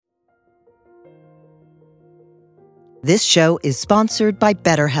This show is sponsored by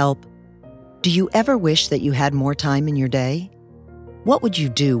BetterHelp. Do you ever wish that you had more time in your day? What would you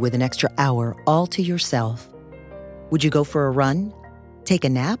do with an extra hour all to yourself? Would you go for a run? Take a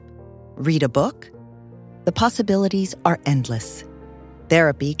nap? Read a book? The possibilities are endless.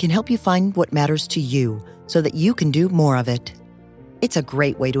 Therapy can help you find what matters to you so that you can do more of it. It's a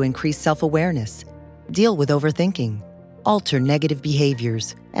great way to increase self-awareness, deal with overthinking, alter negative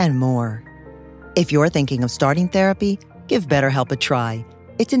behaviors, and more. If you're thinking of starting therapy, give BetterHelp a try.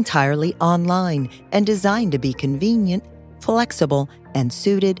 It's entirely online and designed to be convenient, flexible, and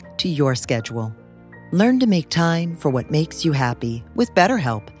suited to your schedule. Learn to make time for what makes you happy with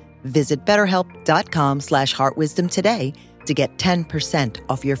BetterHelp. Visit BetterHelp.com/heartwisdom today to get 10%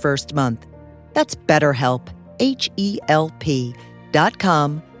 off your first month. That's BetterHelp,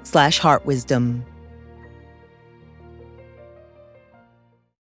 HELP.com/heartwisdom.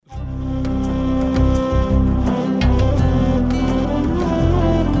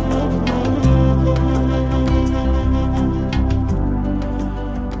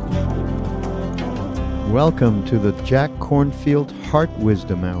 Welcome to the Jack Kornfield Heart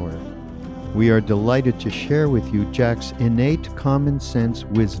Wisdom Hour. We are delighted to share with you Jack's innate common sense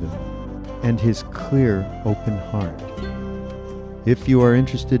wisdom and his clear, open heart. If you are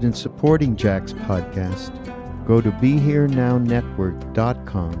interested in supporting Jack's podcast, go to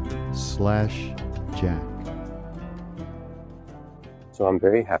BeHereNowNetwork.com/Jack. So I'm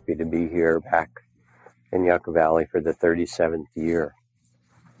very happy to be here back in Yucca Valley for the 37th year.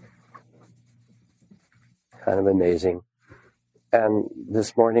 Kind of amazing. And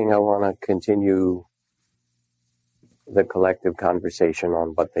this morning I want to continue the collective conversation on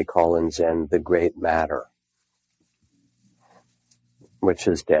what they call in Zen the great matter, which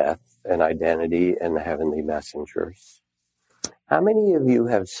is death and identity and the heavenly messengers. How many of you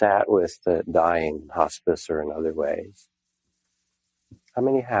have sat with the dying, hospice or in other ways? How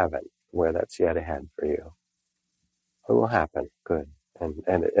many haven't, where that's yet ahead for you? It will happen. Good.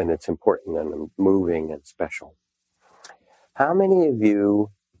 And it's important and moving and special. How many of you,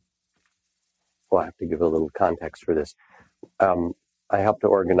 well, I have to give a little context for this. I helped to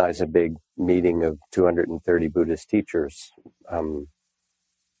organize a big meeting of 230 Buddhist teachers a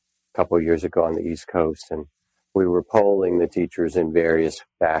couple of years ago on the East Coast, and we were polling the teachers in various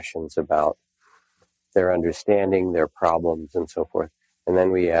fashions about their understanding, their problems, and so forth. And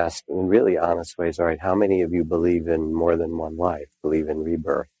then we asked in really honest ways, all right, how many of you believe in more than one life, believe in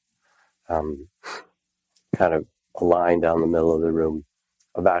rebirth? Kind of a line down the middle of the room.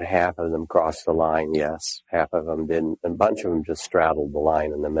 About half of them crossed the line, yes. Half of them didn't. A bunch of them just straddled the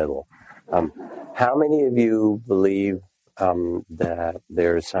line in the middle. How many of you believe that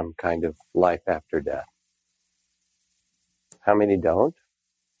there's some kind of life after death? How many don't?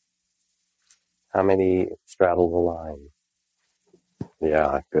 How many straddle the line?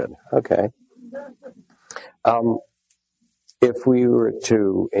 Yeah, good. Okay. If we were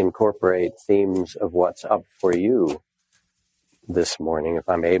to incorporate themes of what's up for you this morning, if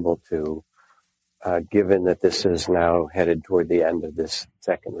I'm able to, given that this is now headed toward the end of this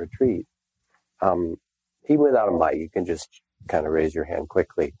second retreat, even without a mic, you can just kind of raise your hand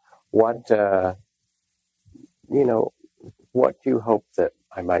quickly. What do you hope that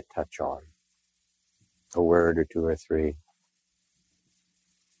I might touch on? A word or two or three.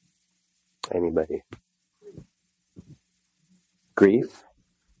 Anybody? Grief?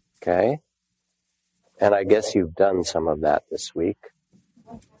 Okay. And I guess you've done some of that this week.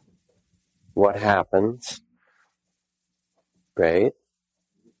 What happens? Great.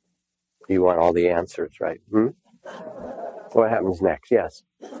 You want all the answers, right? What happens next? Yes.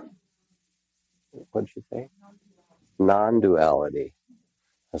 What did you say? Non-duality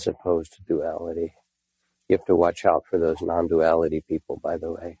as opposed to duality. You have to watch out for those non-duality people, by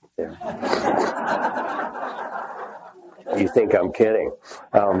the way. There. You think I'm kidding.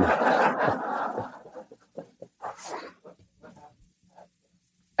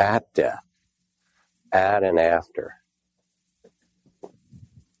 At death. At and after.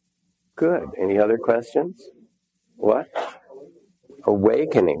 Good. Any other questions? What?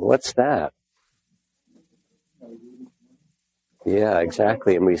 Awakening. What's that? Yeah,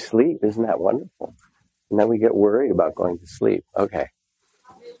 exactly. And we sleep. Isn't that wonderful? And then we get worried about going to sleep. Okay.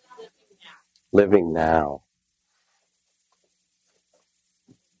 Living now.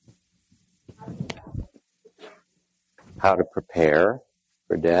 How to prepare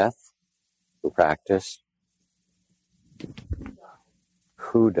for death and practice.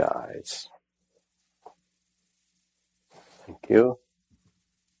 Who dies? Thank you.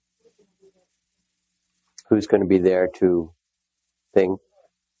 Who's going to be there to think?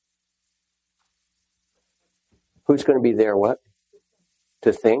 Who's going to be there, what?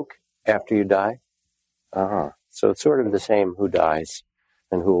 To think after you die? So it's sort of the same who dies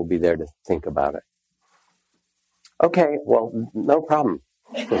and who will be there to think about it. Okay, well, no problem.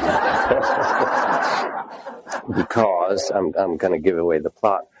 Because I'm going to give away the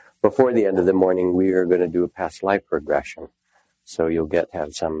plot. Before the end of the morning, we are going to do a past life regression. So you'll get to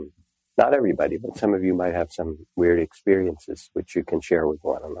have some, not everybody, but some of you might have some weird experiences which you can share with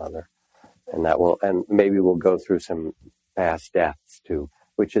one another. And maybe we'll go through some past deaths too,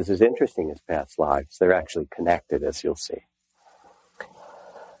 which is as interesting as past lives. They're actually connected, as you'll see.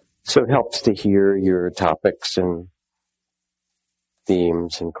 So it helps to hear your topics and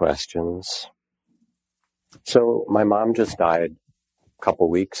themes and questions. So my mom just died a couple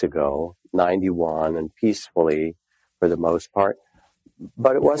weeks ago, 91, and peacefully for the most part.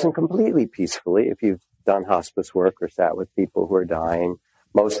 But it wasn't completely peacefully. If you've done hospice work or sat with people who are dying,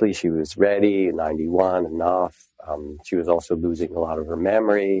 mostly she was ready, 91, enough. She was also losing a lot of her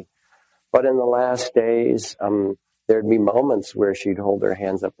memory. But in the last days, there'd be moments where she'd hold her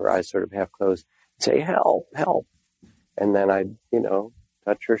hands up, her eyes sort of half closed, say, help, help. And then I'd,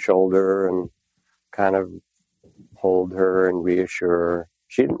 touch her shoulder and kind of hold her and reassure her.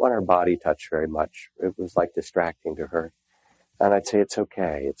 She didn't want her body touched very much. It was like distracting to her. And I'd say, it's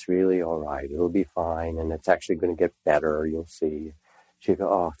okay. It's really all right. It'll be fine. And it's actually going to get better. You'll see. She'd go,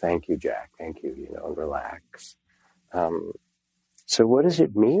 oh, thank you, Jack. Thank you, and relax. So what does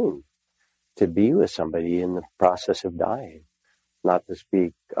it mean to be with somebody in the process of dying? Not to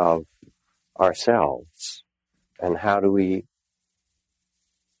speak of ourselves. And how do we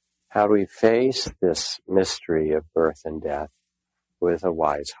face this mystery of birth and death with a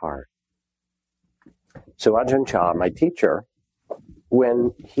wise heart? So Ajahn Chah, my teacher,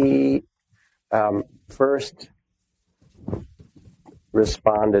 when he first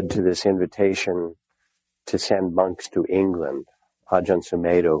responded to this invitation to send monks to England, Ajahn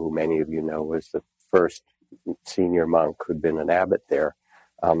Sumedho, who many of you know was the first senior monk who'd been an abbot there,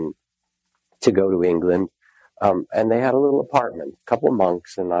 to go to England. And they had a little apartment, a couple of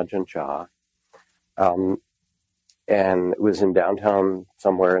monks in Ajahn Chah. And it was in downtown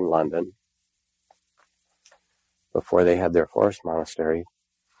somewhere in London before they had their forest monastery.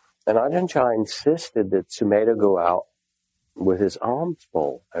 And Ajahn Chah insisted that Sumedho go out with his alms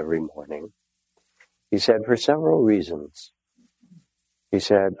bowl every morning. He said, for several reasons. He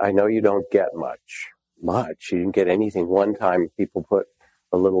said, I know you don't get much. You didn't get anything. One time people put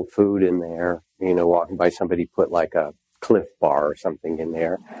a little food in there, walking by, somebody put like a Cliff Bar or something in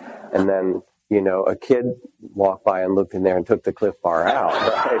there. And then, a kid walked by and looked in there and took the Cliff Bar out.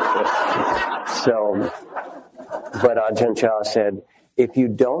 Right? But Ajahn Chah said, if you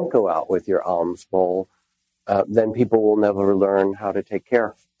don't go out with your alms bowl, then people will never learn how to take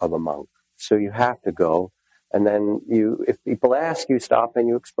care of a monk. So you have to go. And then if people ask, you stop and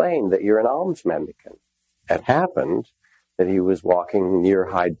you explain that you're an alms mendicant. It happened that he was walking near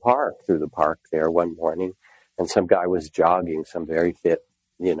Hyde Park, through the park there one morning, and some guy was jogging, some very fit,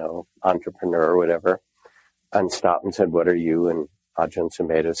 entrepreneur or whatever, and stopped and said, what are you? And Ajahn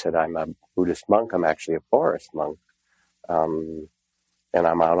Sumedho said, I'm a Buddhist monk. I'm actually a forest monk. And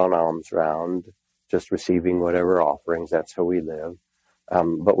I'm out on alms round, just receiving whatever offerings. That's how we live.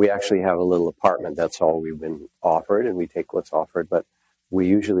 But we actually have a little apartment. That's all we've been offered, and we take what's offered. But we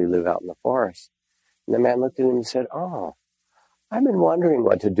usually live out in the forest. And the man looked at him and said, oh, I've been wondering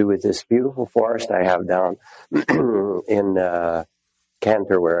what to do with this beautiful forest I have down in Kent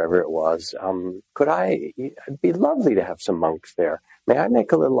or wherever it was. It'd be lovely to have some monks there. May I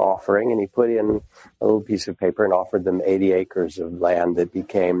make a little offering? And he put in a little piece of paper and offered them 80 acres of land that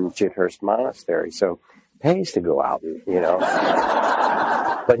became Chithurst Monastery. So it pays to go out,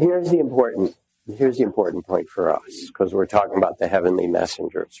 But here's the important point for us, because we're talking about the heavenly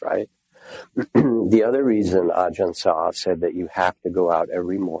messengers, right? The other reason Ajahn Chah said that you have to go out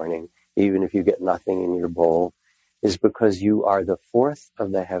every morning, even if you get nothing in your bowl, is because you are the fourth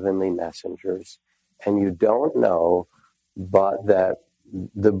of the heavenly messengers, and you don't know but that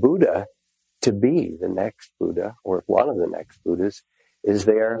the Buddha, to be the next Buddha, or one of the next Buddhas, is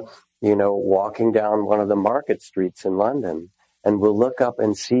there, walking down one of the market streets in London, and will look up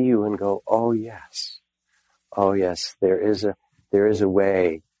and see you and go, oh yes, there is a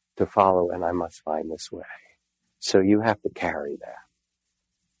way to follow, and I must find this way. So you have to carry that.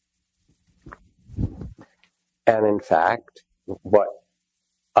 And in fact, what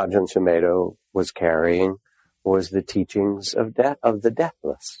Ajahn Sumedho was carrying was the teachings of the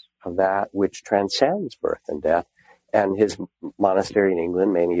deathless, of that which transcends birth and death. And his monastery in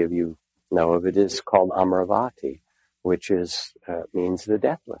England, many of you know of it, is called Amaravati, which means the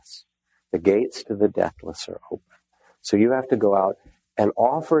deathless. The gates to the deathless are open. So you have to go out and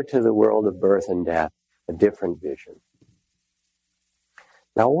offer to the world of birth and death a different vision.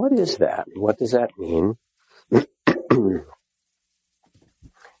 Now, what is that? What does that mean? When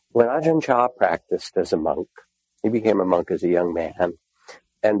Ajahn Chah practiced as a monk, he became a monk as a young man,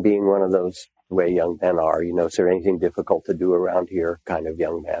 and being one of those way young men are, is there anything difficult to do around here kind of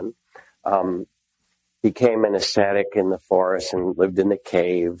young men, became an ascetic in the forest and lived in the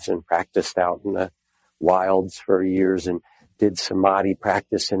caves and practiced out in the wilds for years and did samadhi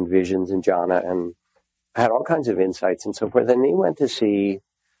practice and visions and jhana and had all kinds of insights and so forth. And he went to see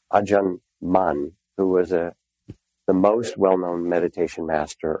Ajahn Mun, who was the most well-known meditation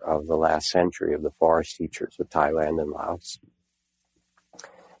master of the last century of the forest teachers of Thailand and Laos.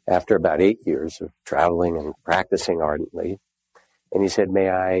 After about 8 years of traveling and practicing ardently, and he said, may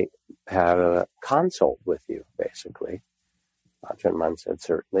I have a consult with you, basically? Ajahn Mun said,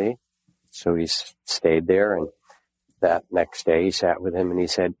 certainly. So he stayed there, and that next day he sat with him and he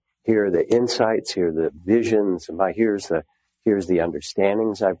said, here are the insights, here are the visions, here's the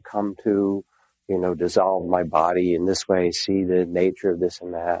understandings I've come to, dissolve my body in this way, see the nature of this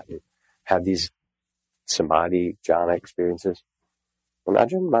and that, and have these samadhi, jhana experiences. And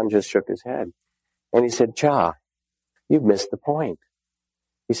Ajahn Mun just shook his head. And he said, Cha, you've missed the point.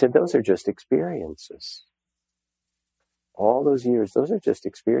 He said, those are just experiences. All those years, those are just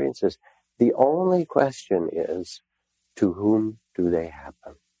experiences. The only question is, to whom do they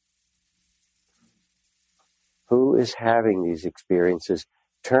happen? Who is having these experiences?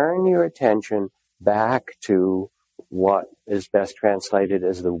 Turn your attention back to what is best translated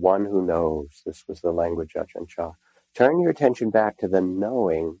as the one who knows. This was the language of Ajahn Chah. Turn your attention back to the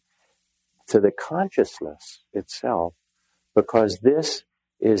knowing, to the consciousness itself, because this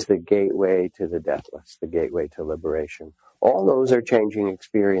is the gateway to the deathless, the gateway to liberation. All those are changing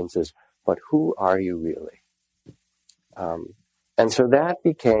experiences, but who are you really? And so that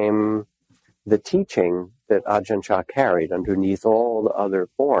became the teaching that Ajahn Chah carried underneath all the other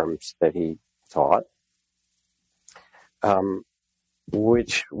forms that he taught,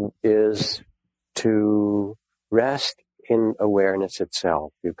 which is to rest in awareness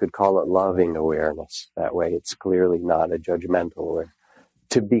itself. You could call it loving awareness. That way it's clearly not a judgmental awareness.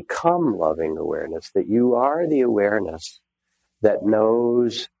 To become loving awareness, that you are the awareness that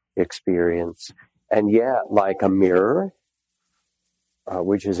knows experience, and yet, like a mirror,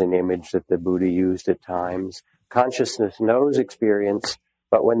 which is an image that the Buddha used at times, consciousness knows experience,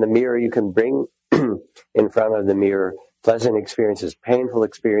 but when the mirror, you can bring in front of the mirror pleasant experiences, painful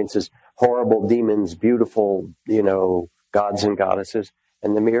experiences, horrible demons, beautiful, gods and goddesses,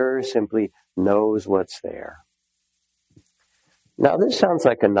 and the mirror simply knows what's there. Now, this sounds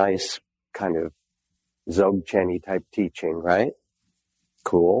like a nice kind of Dzogchen type teaching, right?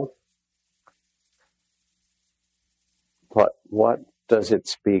 Cool. But what does it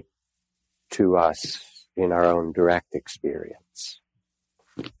speak to us in our own direct experience?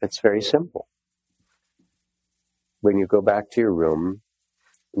 It's very simple. When you go back to your room,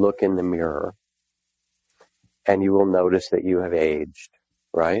 look in the mirror, and you will notice that you have aged,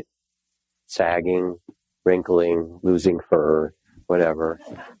 right? Sagging, wrinkling, losing fur, whatever.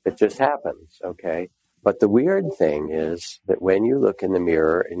 It just happens, okay? But the weird thing is that when you look in the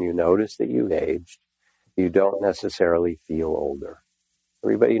mirror and you notice that you've aged, you don't necessarily feel older.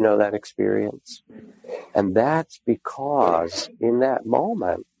 Everybody know that experience? And that's because in that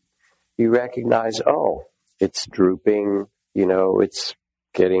moment, you recognize, oh, it's drooping, it's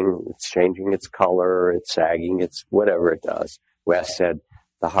changing its color, it's sagging, it's whatever it does. Wes said,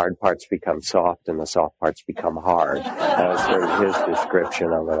 the hard parts become soft and the soft parts become hard. That was sort of his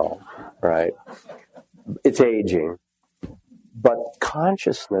description of it all, right? It's aging. But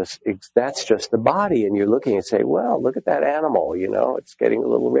consciousness, that's just the body. And you're looking and say, well, look at that animal, it's getting a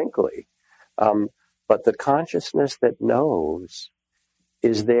little wrinkly. But the consciousness that knows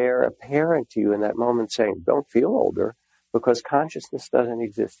is there apparent to you in that moment saying, don't feel older, because consciousness doesn't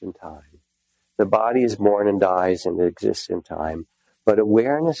exist in time. The body is born and dies and it exists in time. But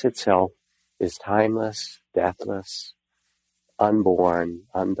awareness itself is timeless, deathless, unborn,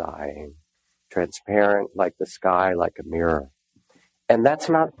 undying, transparent like the sky, like a mirror. And that's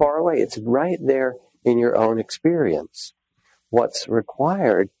not far away. It's right there in your own experience. What's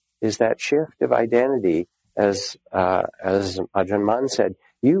required is that shift of identity. As Ajahn Mun said,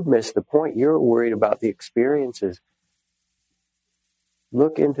 you've missed the point. You're worried about the experiences.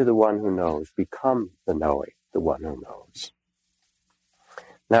 Look into the one who knows. Become the knowing, the one who knows.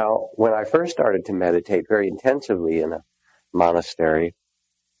 Now, when I first started to meditate very intensively in a monastery,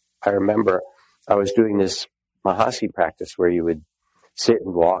 I remember I was doing this Mahasi practice where you would sit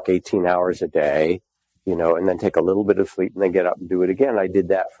and walk 18 hours a day, and then take a little bit of sleep and then get up and do it again. I did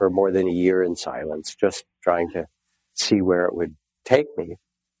that for more than a year in silence, just trying to see where it would take me.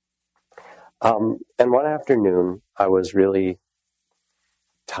 And one afternoon, I was really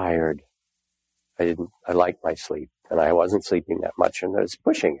tired. I liked my sleep, and I wasn't sleeping that much, and I was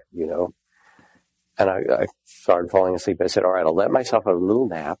pushing it, And I started falling asleep. I said, all right, I'll let myself have a little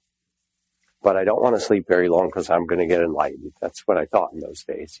nap, but I don't want to sleep very long because I'm going to get enlightened. That's what I thought in those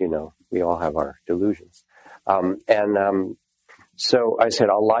days. We all have our delusions. So I said,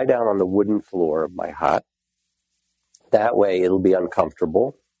 I'll lie down on the wooden floor of my hut. That way it'll be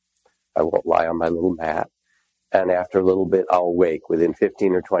uncomfortable. I won't lie on my little mat. And after a little bit, I'll wake within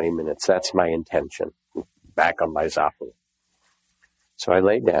 15 or 20 minutes. That's my intention. Back on my zafu. So I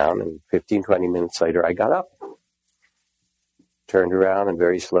lay down, and 15, 20 minutes later, I got up, turned around, and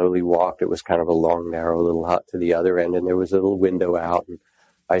very slowly walked. It was kind of a long, narrow little hut to the other end, and there was a little window out. And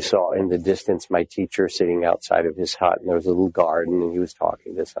I saw in the distance my teacher sitting outside of his hut, and there was a little garden, and he was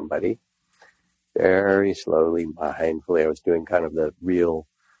talking to somebody. Very slowly, mindfully, I was doing kind of the real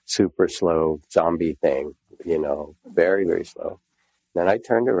super slow zombie thing, very, very slow. Then I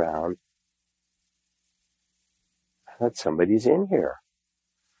turned around. I thought, somebody's in here.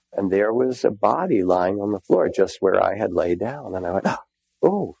 And there was a body lying on the floor just where I had laid down. And I went,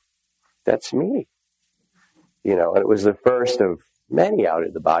 oh, that's me. And it was the first of many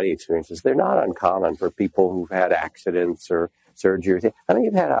out-of-the-body experiences. They're not uncommon for people who've had accidents or surgery. I think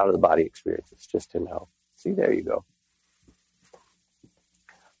you've had out-of-the-body experiences, just to know. See, there you go.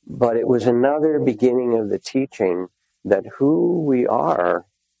 But it was another beginning of the teaching that who we are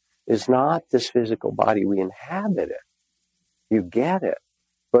is not this physical body. We inhabit it. You get it.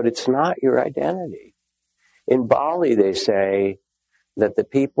 But it's not your identity. In Bali, they say that the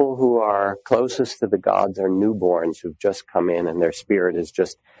people who are closest to the gods are newborns who've just come in and their spirit has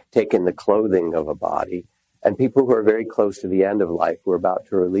just taken the clothing of a body. And people who are very close to the end of life, who are about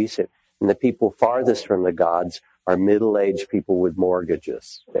to release it. And the people farthest from the gods are middle-aged people with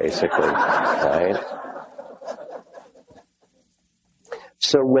mortgages, basically, right?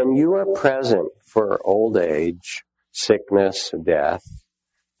 So when you are present for old age, sickness, death,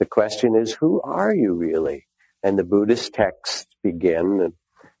 the question is, who are you really? And the Buddhist texts begin,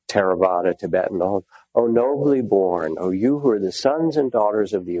 Theravada, Tibetan, O nobly born, O you who are the sons and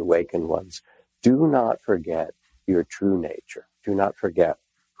daughters of the awakened ones, do not forget your true nature. Do not forget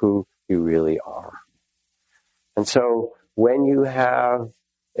who you really are. And so when you have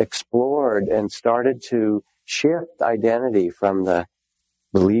explored and started to shift identity from the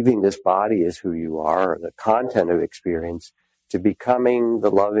believing this body is who you are, or the content of experience, to becoming the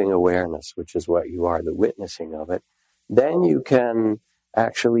loving awareness, which is what you are, the witnessing of it, then you can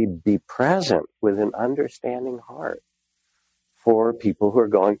actually be present with an understanding heart for people who are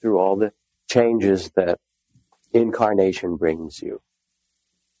going through all the changes that incarnation brings you.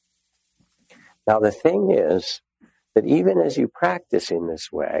 Now, the thing is that even as you practice in this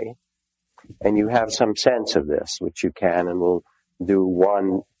way, and you have some sense of this, which you can, and we'll do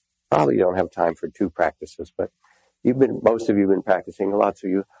one, probably don't have time for two practices, but most of you have been practicing, lots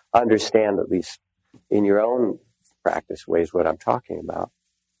of you understand, at least in your own practice ways, what I'm talking about.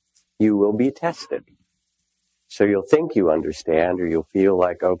 You will be tested. So you'll think you understand, or you'll feel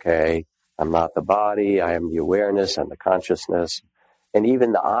like, okay, I'm not the body, I am the awareness, I'm the consciousness. And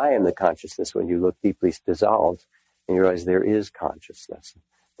even the I am the consciousness, when you look deeply, dissolves, and you realize there is consciousness.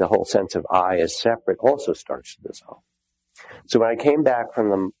 The whole sense of I as separate also starts to dissolve. So when I came back from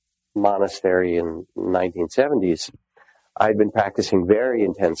the monastery in the 1970s, I'd been practicing very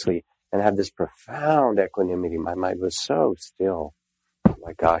intensely and had this profound equanimity. My mind was so still. Oh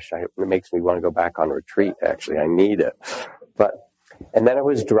my gosh, it makes me want to go back on retreat, actually. I need it. And then I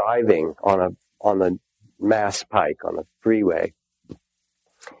was driving on the Mass Pike, on the freeway,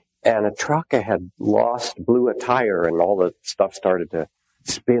 and a truck I had blew a tire, and all the stuff started to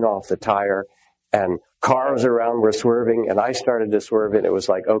spin off the tire, and cars around were swerving, and I started to swerve, and it was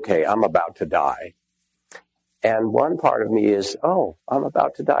like, okay, I'm about to die. And one part of me is, oh, I'm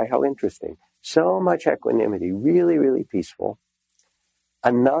about to die. How interesting. So much equanimity, really, really peaceful.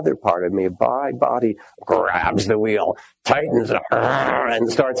 Another part of me, my body grabs the wheel, tightens it, and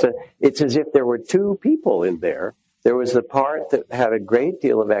it's as if there were two people in there. There was the part that had a great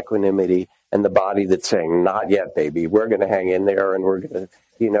deal of equanimity, and the body that's saying, not yet, baby, we're going to hang in there, and we're going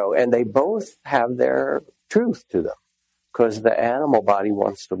to, and they both have their truth to them, because the animal body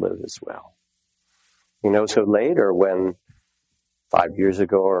wants to live as well. So later, when 5 years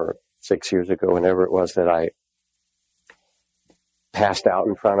ago or 6 years ago, whenever it was that I passed out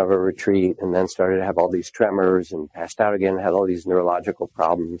in front of a retreat and then started to have all these tremors and passed out again and had all these neurological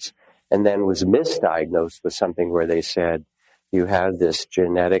problems, and then was misdiagnosed with something where they said, you have this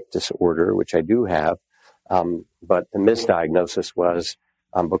genetic disorder, which I do have, but the misdiagnosis was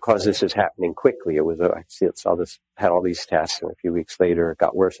because this is happening quickly. It was I saw this, had all these tests, and a few weeks later it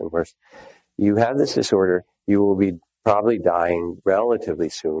got worse and worse. You have this disorder. You will be probably dying relatively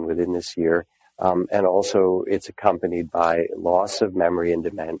soon, within this year, and also it's accompanied by loss of memory and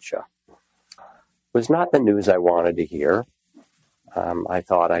dementia. It was not the news I wanted to hear. I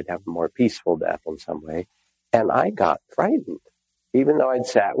thought I'd have a more peaceful death in some way, and I got frightened. Even though I'd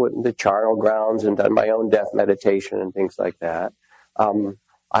sat with the charnel grounds and done my own death meditation and things like that,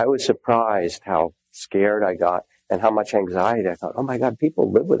 I was surprised how scared I got and how much anxiety. I thought, oh my God,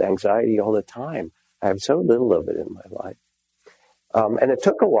 people live with anxiety all the time. I have so little of it in my life. And it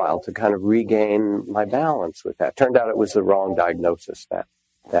took a while to kind of regain my balance with that. Turned out it was the wrong diagnosis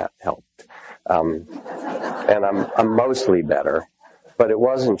that helped. And I'm mostly better. But it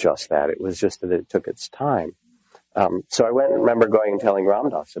wasn't just that. It was just that it took its time. So I remember going and telling Ram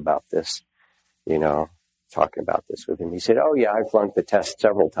Dass about this, talking about this with him. He said, oh yeah, I flunked the test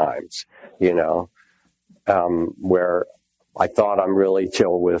several times, where I thought I'm really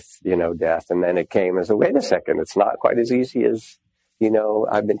chill with, death. And then it came as wait a second, it's not quite as easy as,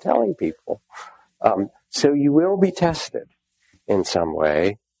 I've been telling people. So you will be tested in some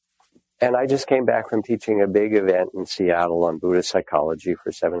way. And I just came back from teaching a big event in Seattle on Buddhist psychology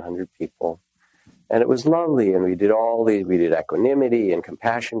for 700 people. And it was lovely. And we did equanimity and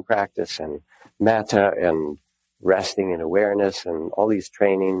compassion practice and metta and resting and awareness and all these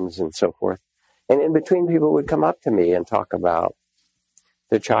trainings and so forth. And in between, people would come up to me and talk about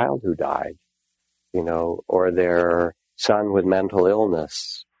their child who died, or their son with mental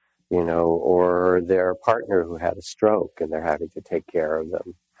illness, or their partner who had a stroke and they're having to take care of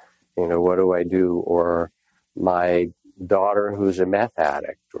them. What do I do? Or my daughter who's a meth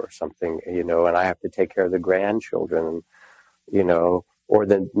addict or something, and I have to take care of the grandchildren, or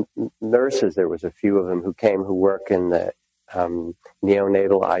the nurses. There was a few of them who work in the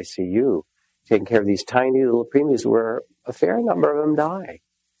neonatal ICU, taking care of these tiny little preemies where a fair number of them die,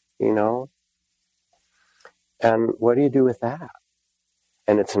 And what do you do with that?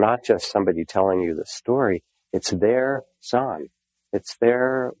 And it's not just somebody telling you the story. It's their son. It's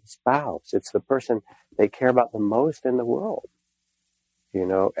their spouse. It's the person they care about the most in the world,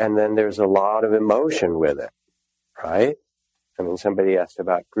 and then there's a lot of emotion with it, right? I mean, somebody asked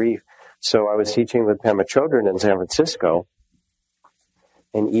about grief. So I was teaching with Pema Chodron in San Francisco,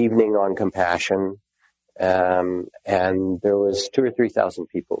 an evening on compassion, and there was 2,000 or 3,000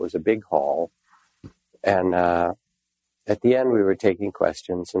 people. It was a big hall. And at the end, we were taking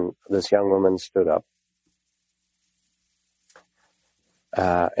questions, and this young woman stood up.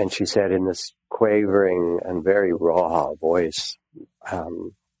 And she said in this quavering and very raw voice,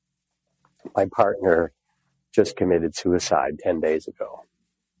 my partner just committed suicide 10 days ago.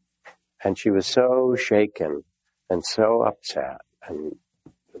 And she was so shaken and so upset. And,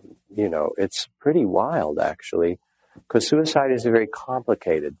 it's pretty wild, actually, because suicide is a very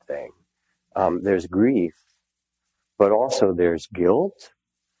complicated thing. There's grief, but also there's guilt.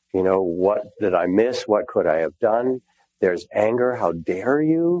 What did I miss? What could I have done? There's anger. How dare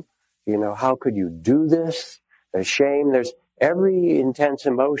you? How could you do this? There's shame. There's every intense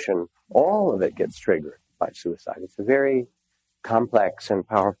emotion. All of it gets triggered by suicide. It's a very complex and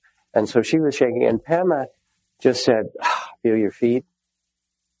powerful. And so she was shaking. And Pema just said, feel your feet.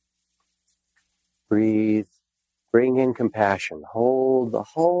 Breathe. Bring in compassion. Hold the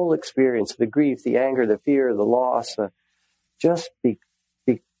whole experience, the grief, the anger, the fear, the loss. Just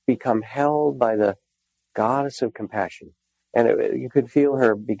become held by the goddess of compassion. And you could feel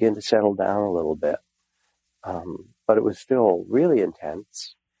her begin to settle down a little bit. But it was still really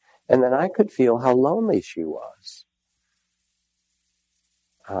intense. And then I could feel how lonely she was.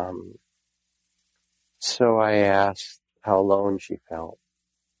 So I asked how alone she felt.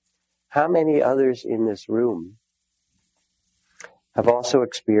 How many others in this room have also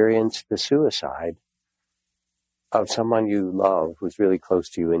experienced the suicide of someone you love who's really close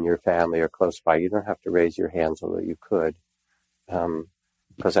to you in your family or close by? You don't have to raise your hands, although you could,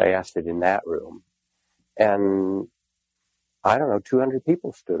 because I asked it in that room. And 200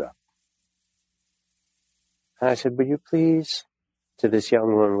 people stood up. And I said, would you please, to this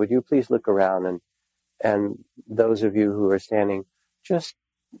young woman, would you please look around and those of you who are standing, just,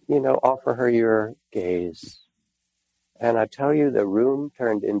 offer her your gaze. And I tell you, the room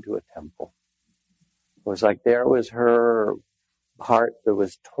turned into a temple. It was like there was her heart that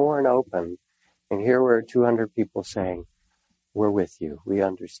was torn open. And here were 200 people saying, we're with you. We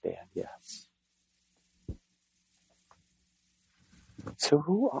understand. Yes. So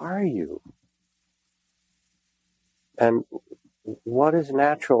who are you? And what is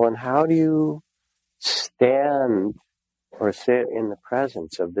natural, and how do you stand or sit in the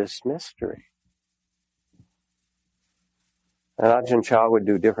presence of this mystery? And Ajahn Chah would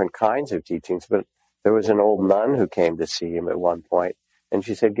do different kinds of teachings, but there was an old nun who came to see him at one point, and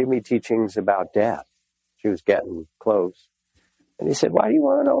she said, give me teachings about death. She was getting close. And he said, why do you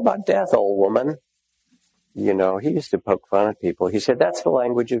want to know about death, old woman? You know, he used to poke fun at people. He said, that's the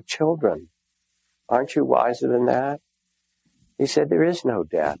language of children. Aren't you wiser than that? He said, there is no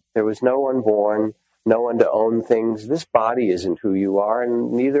death. There was no one born, no one to own things. This body isn't who you are,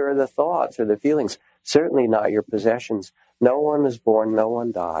 and neither are the thoughts or the feelings. Certainly not your possessions. No one is born, no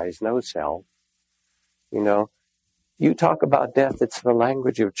one dies, no self. You know, you talk about death, it's the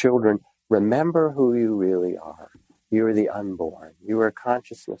language of children. Remember who you really are. You are the unborn. You are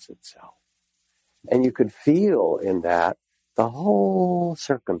consciousness itself. And you could feel in that the whole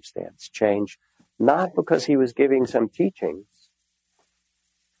circumstance change, not because he was giving some teachings,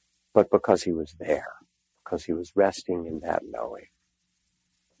 but because he was there, because he was resting in that knowing.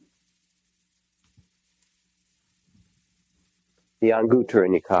 The Anguttara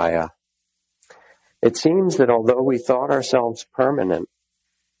Nikaya. It seems that although we thought ourselves permanent,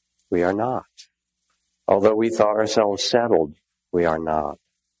 we are not. Although we thought ourselves settled, we are not.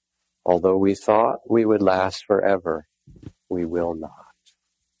 Although we thought we would last forever, we will not.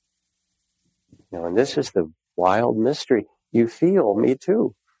 You know, and this is the wild mystery. You feel, me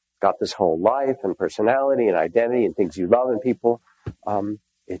too, got this whole life and personality and identity and things you love in people.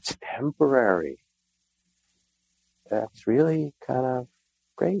 It's temporary. That's really kind of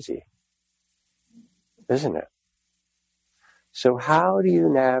crazy, isn't it? So how do you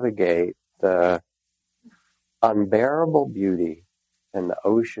navigate the unbearable beauty and the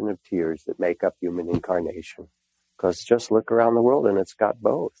ocean of tears that make up human incarnation? Because just look around the world and it's got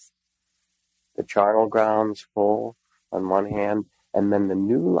both. The charnel ground's full on one hand, and then the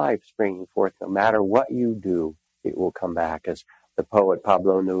new life springing forth. No matter what you do, it will come back. As the poet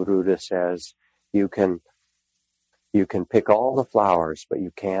Pablo Neruda says, you can pick all the flowers, but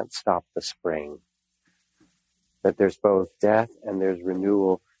you can't stop the spring. That there's both death and there's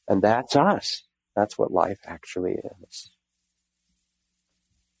renewal, and that's us. That's what life actually is.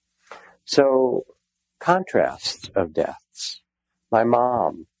 So, contrasts of deaths. My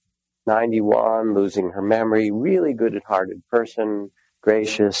mom, 91, losing her memory, really good-hearted person,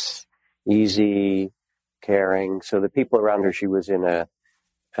 gracious, easy, caring. So the people around her, she was in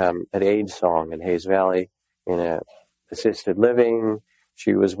an age song in Hayes Valley, in a assisted living.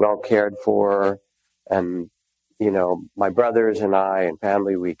 She was well cared for, and you know, my brothers and I and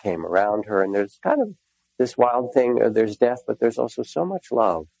family, we came around her, and there's kind of this wild thing. There's death, but there's also so much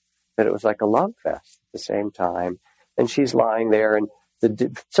love that it was like a love fest at the same time. And she's lying there, and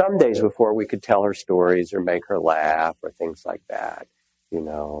some days before we could tell her stories or make her laugh or things like that, you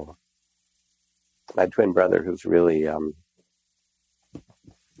know. My twin brother, who's really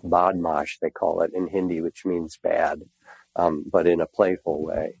badmash, they call it in Hindi, which means bad, but in a playful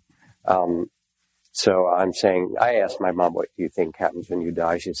way. So I'm saying, I asked my mom, what do you think happens when you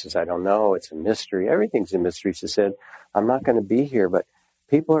die? She says, I don't know. It's a mystery. Everything's a mystery. She said, I'm not going to be here, but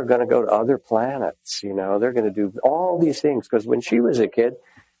people are going to go to other planets. You know, they're going to do all these things. Because when she was a kid,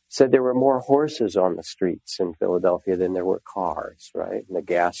 said there were more horses on the streets in Philadelphia than there were cars, right? And the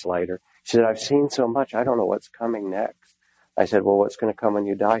gas lighter. She said, I've seen so much. I don't know what's coming next. I said, well, what's going to come when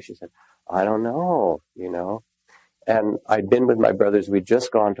you die? She said, I don't know, you know. And I'd been with my brothers. We'd just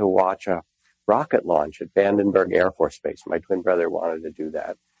gone to watch a rocket launch at Vandenberg Air Force Base. My twin brother wanted to do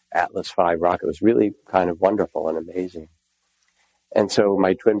that. Atlas V rocket. It was really kind of wonderful and amazing. And so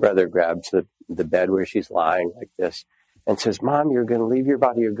my twin brother grabs the bed where she's lying like this and says, Mom, you're going to leave your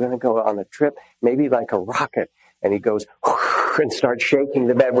body. You're going to go on a trip, maybe like a rocket. And he goes and starts shaking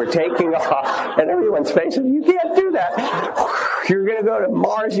the bed. We're taking off. And everyone's facing, you can't do that. You're going to go to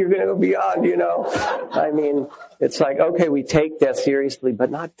Mars. You're going to go beyond, you know. I mean, it's like, okay, we take death seriously, but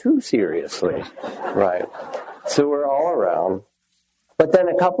not too seriously. Right. So we're all around. But then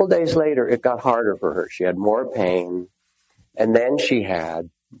a couple days later, it got harder for her. She had more pain. And then she had,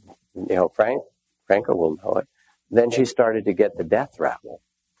 you know, Franco will know it. Then she started to get the death rattle,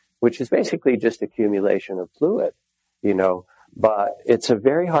 which is basically just accumulation of fluid, you know. But it's a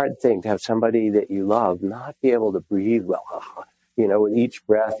very hard thing to have somebody that you love not be able to breathe well. You know, with each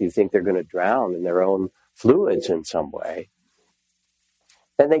breath, you think they're going to drown in their own fluids in some way.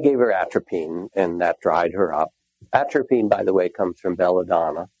 Then they gave her atropine, and that dried her up. Atropine, by the way, comes from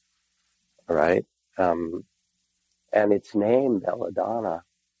belladonna, all right? And its name, belladonna,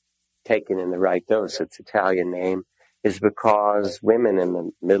 taken in the right dose, its Italian name, is because women in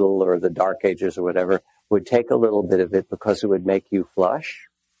the middle or the dark ages or whatever would take a little bit of it because it would make you flush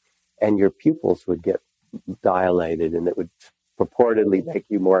and your pupils would get dilated and it would purportedly make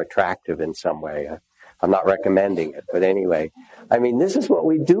you more attractive in some way. I'm not recommending it, but anyway, I mean, this is what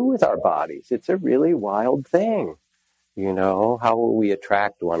we do with our bodies. It's a really wild thing. You know, how will we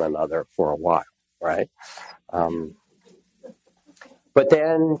attract one another for a while, right? But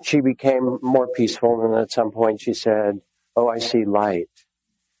then she became more peaceful, and at some point she said, "Oh, I see light."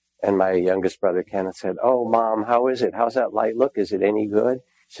 And my youngest brother, Kenneth, said, "Oh, Mom, how is it? How's that light look? Is it any good?"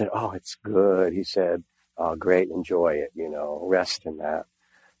 She said, "Oh, it's good." He said, "Oh, great, enjoy it, you know, rest in that."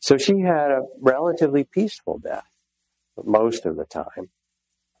 So she had a relatively peaceful death most of the time.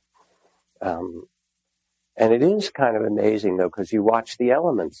 And it is kind of amazing, though, because you watch the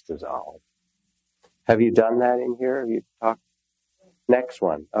elements dissolve. Have you done that in here? Have you talked? Next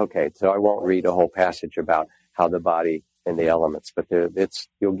one. Okay, so I won't read a whole passage about how the body and the elements, but it's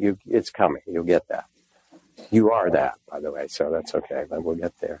coming. You'll get that. You are that, by the way, so that's okay. Then we'll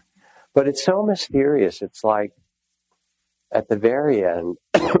get there. But it's so mysterious. It's like at the very end,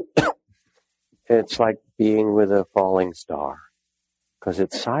 it's like being with a falling star because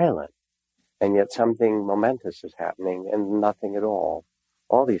it's silent. And yet something momentous is happening and nothing at all.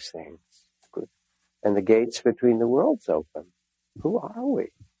 All these things. And the gates between the worlds open. Who are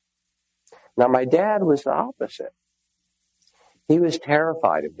we? Now, my dad was the opposite. He was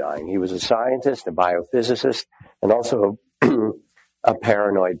terrified of dying. He was a scientist, a biophysicist, and also a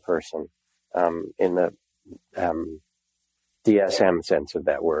paranoid person in the DSM sense of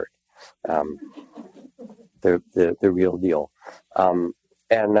that word. The real deal.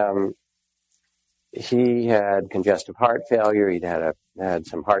 He had congestive heart failure. He'd had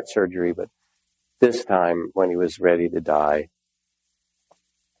some heart surgery, but this time when he was ready to die,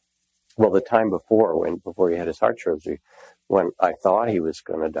 well, the time before he had his heart surgery, when I thought he was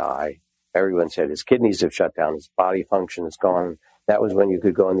going to die, everyone said his kidneys have shut down, his body function is gone. That was when you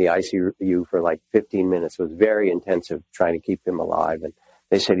could go in the ICU for like 15 minutes. It was very intensive trying to keep him alive. And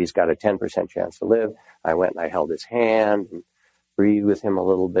they said he's got a 10% chance to live. I went and I held his hand and breathed with him a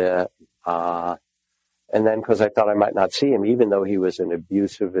little bit. And then, because I thought I might not see him, even though he was an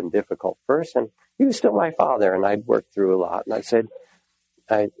abusive and difficult person, he was still my father, and I'd worked through a lot. And I said,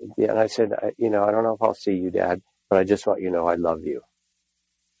 I don't know if I'll see you, Dad, but I just want you to know I love you.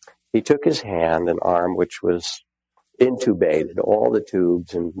 He took his hand and arm, which was intubated, all the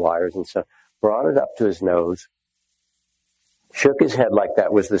tubes and wires and stuff, brought it up to his nose, shook his head like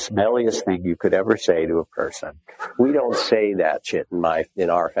that was the smelliest thing you could ever say to a person. We don't say that shit in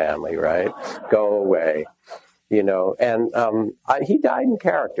our family, right? Go away, you know. And he died in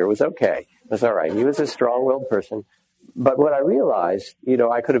character. It was okay. It was all right. He was a strong-willed person. But what I realized, you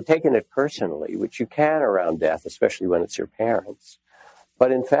know, I could have taken it personally, which you can around death, especially when it's your parents.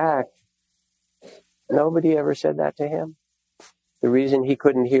 But in fact, nobody ever said that to him. The reason he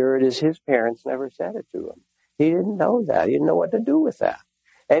couldn't hear it is his parents never said it to him. He didn't know that. He didn't know what to do with that.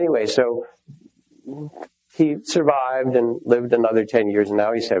 Anyway, so he survived and lived another 10 years, and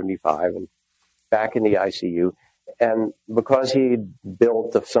now he's 75 and back in the ICU. And because he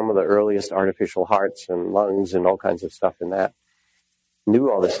built some of the earliest artificial hearts and lungs and all kinds of stuff in that, knew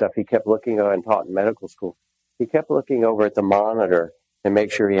all this stuff, he kept looking and taught in medical school. He kept looking over at the monitor and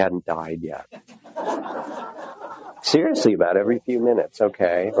make sure he hadn't died yet. Seriously, about every few minutes,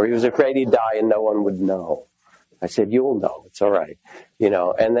 okay? Or he was afraid he'd die and no one would know. I said, you'll know. It's all right. You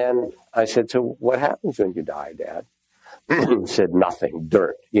know, and then I said, so what happens when you die, Dad? He said, nothing,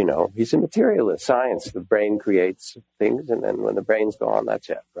 dirt. You know, he's a materialist, science. The brain creates things, and then when the brain's gone, that's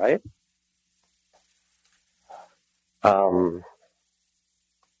it, right? But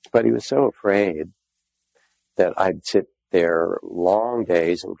he was so afraid that I'd sit there long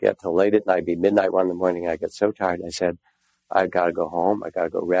days and get till late at night, be midnight, 1 a.m. I get so tired. I said, I got to go home. I got to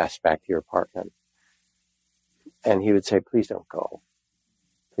go rest back to your apartment. And he would say, please don't go.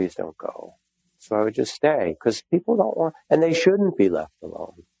 Please don't go. So I would just stay because people don't want, and they shouldn't be left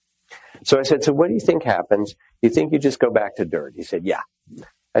alone. So I said, so what do you think happens? You think you just go back to dirt? He said, yeah.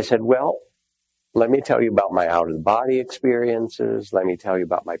 I said, well, let me tell you about my out-of-the-body experiences. Let me tell you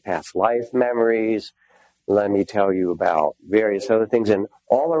about my past life memories. Let me tell you about various other things. And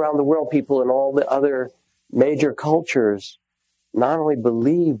all around the world, people in all the other major cultures not only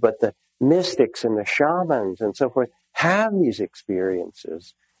believe, but the mystics and the shamans and so forth have these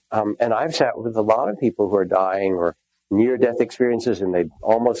experiences. And I've sat with a lot of people who are dying or near-death experiences, and they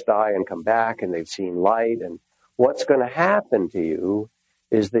almost die and come back, and they've seen light. And what's going to happen to you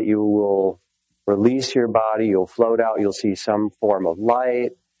is that you will release your body, you'll float out, you'll see some form of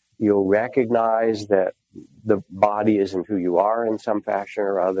light, you'll recognize that the body isn't who you are in some fashion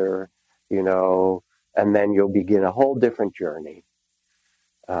or other, and then you'll begin a whole different journey.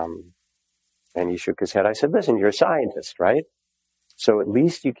 And he shook his head. I said, listen, you're a scientist, right? So at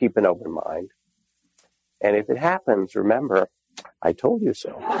least you keep an open mind. And if it happens, remember, I told you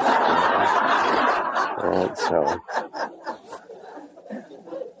so. And so,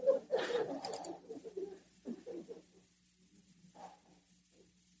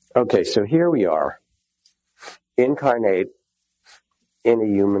 okay, so here we are, incarnate in a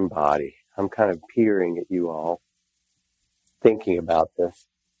human body. I'm kind of peering at you all, thinking about this.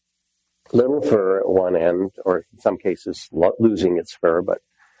 Little fur at one end, or in some cases losing its fur,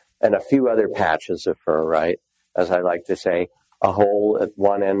 and a few other patches of fur, right? As I like to say, a hole at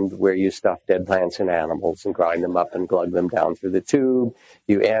one end where you stuff dead plants and animals and grind them up and glug them down through the tube.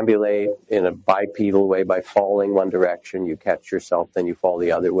 You ambulate in a bipedal way by falling one direction. You catch yourself, then you fall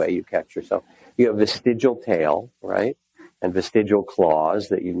the other way. You catch yourself. You have vestigial tail, right? And vestigial claws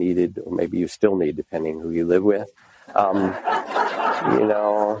that you needed, or maybe you still need, depending who you live with.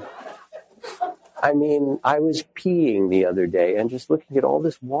 I mean, I was peeing the other day and just looking at all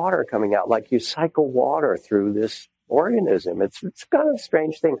this water coming out, like you cycle water through this organism. It's kind of a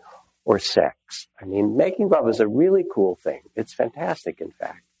strange thing. Or sex. I mean, making love is a really cool thing. It's fantastic, in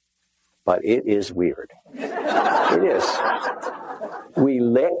fact. But it is weird. It is. We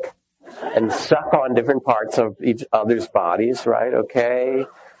lick and suck on different parts of each other's bodies, right? Okay.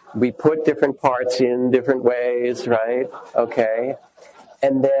 We put different parts in different ways, right? Okay.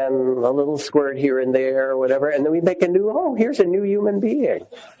 And then a little squirt here and there, whatever, and then we make here's a new human being.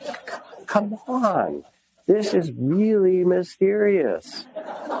 Come on. This is really mysterious.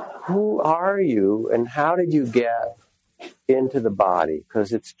 Who are you, and how did you get into the body?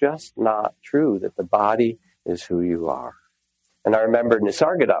 Because it's just not true that the body is who you are. And I remember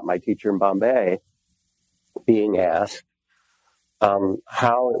Nisargadatta, my teacher in Bombay, being asked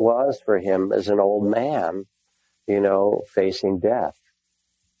how it was for him as an old man, facing death.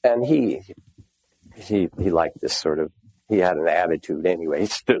 And he liked this sort of, he had an attitude anyway. He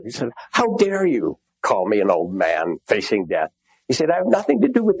said, how dare you call me an old man facing death? He said, I have nothing to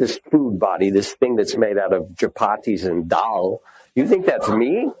do with this food body, this thing that's made out of chapatis and dal. You think that's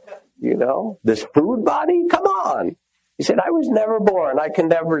me? This food body? Come on. He said, I was never born. I can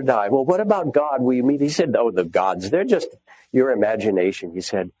never die. Well, what about God? Will you meet? He said, oh, the gods, they're just your imagination. He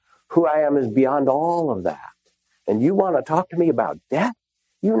said, who I am is beyond all of that. And you want to talk to me about death?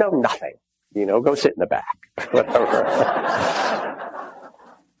 You know nothing. Go sit in the back. Whatever.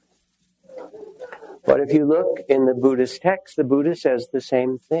 But if you look in the Buddhist text, the Buddha says the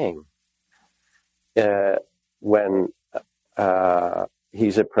same thing. When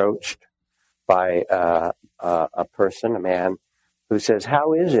he's approached by a person, a man, who says,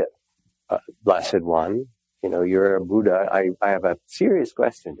 how is it, Blessed One? You're a Buddha. I have a serious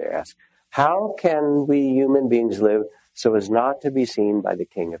question to ask. How can we human beings live so as not to be seen by the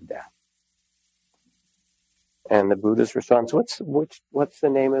king of death? And the Buddha's response, what's the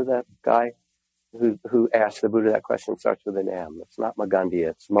name of that guy who asked the Buddha that question? It starts with an M. It's not Magandiya,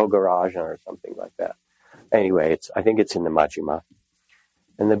 it's Mogarajan or something like that. Anyway, I think it's in the Majjhima.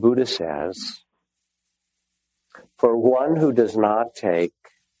 And the Buddha says, for one who does not take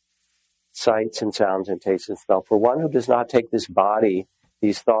sights and sounds and tastes and smell, for one who does not take this body,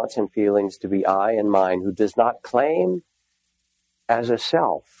 these thoughts and feelings to be I and mine, who does not claim as a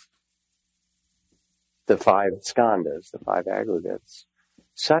self the 5 skandhas, the 5 aggregates,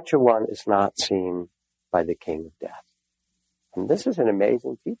 such a one is not seen by the king of death. And this is an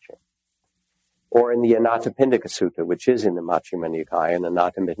amazing teaching. Or in the Anathapindika Sutta, which is in the Majjhima Nikaya, and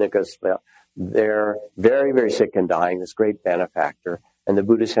Anathapindikas, they're very, very sick and dying, this great benefactor. And the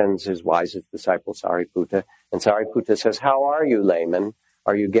Buddha sends his wisest disciple, Sariputta. And Sariputta says, how are you, layman?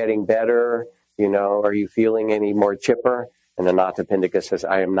 Are you getting better? Are you feeling any more chipper? And Anathapindika says,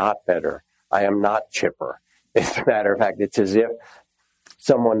 I am not better. I am not chipper. As a matter of fact, it's as if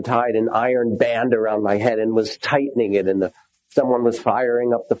someone tied an iron band around my head and was tightening it, and someone was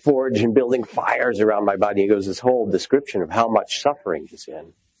firing up the forge and building fires around my body. He goes, this whole description of how much suffering he's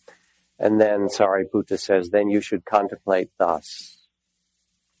in. And then Sariputta says, then you should contemplate thus.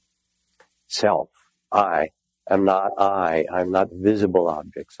 Self, I am not I. I am not visible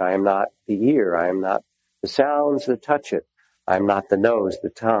objects. I am not the ear. I am not the sounds that touch it. I am not the nose, the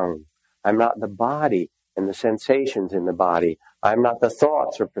tongue. I'm not the body and the sensations in the body. I'm not the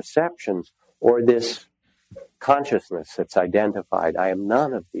thoughts or perceptions or this consciousness that's identified. I am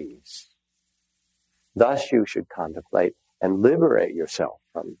none of these. Thus you should contemplate and liberate yourself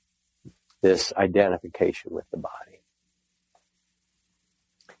from this identification with the body.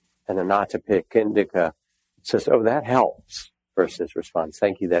 And Anathapindika says, oh, that helps, versus response,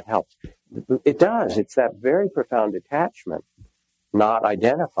 thank you, that helps. It does. It's that very profound detachment, not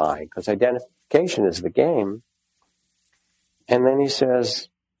identifying, because identification is the game. And then he says,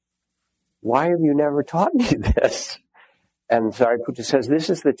 why have you never taught me this? And Sariputta says, this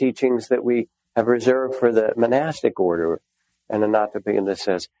is the teachings that we have reserved for the monastic order. And Anathapindika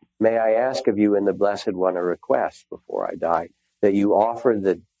says, may I ask of you in the Blessed One a request before I die, that you offer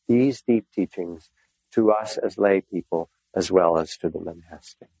these deep teachings to us as lay people as well as to the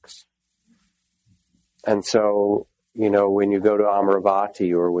monastics. And so, when you go to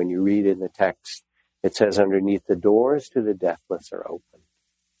Amaravati or when you read in the text, it says underneath, the doors to the deathless are open.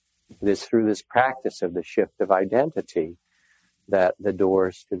 It is through this practice of the shift of identity that the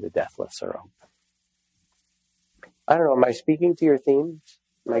doors to the deathless are open. I don't know, am I speaking to your themes?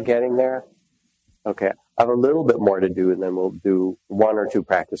 Am I getting there? Okay, I have a little bit more to do, and then we'll do one or two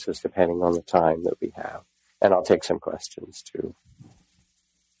practices depending on the time that we have. And I'll take some questions too.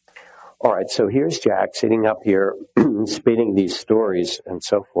 All right, so here's Jack sitting up here, spinning these stories and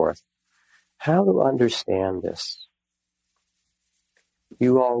so forth. How to understand this?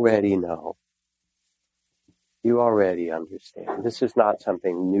 You already know. You already understand. This is not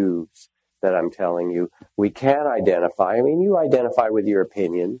something new that I'm telling you. We can identify. I mean, you identify with your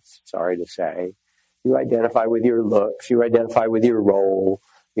opinions, sorry to say. You identify with your looks. You identify with your role.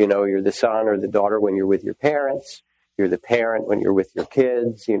 You're the son or the daughter when you're with your parents. You're the parent when you're with your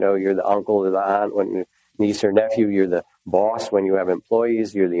kids. You're the uncle or the aunt when you're niece or nephew. You're the boss when you have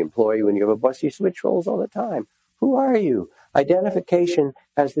employees. You're the employee when you have a boss. You switch roles all the time. Who are you? Identification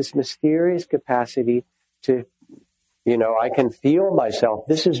has this mysterious capacity to, I can feel myself.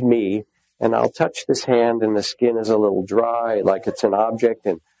 This is me. And I'll touch this hand and the skin is a little dry, like it's an object.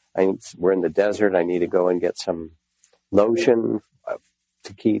 And we're in the desert. I need to go and get some lotion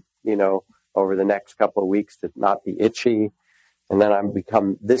to keep, over the next couple of weeks to not be itchy. And then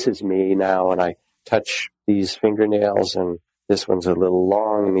this is me now. And I touch these fingernails and this one's a little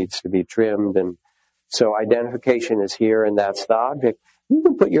long and needs to be trimmed. And so identification is here and that's the object. You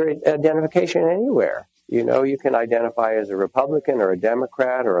can put your identification anywhere. You can identify as a Republican or a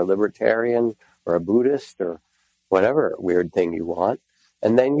Democrat or a Libertarian or a Buddhist or whatever weird thing you want.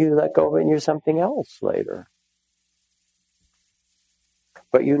 And then you let go of it and you're something else later.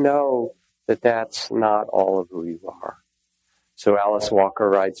 But that's not all of who you are. So Alice Walker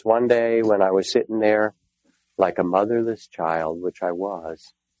writes, one day when I was sitting there like a motherless child, which I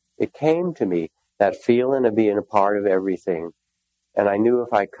was, it came to me, that feeling of being a part of everything. And I knew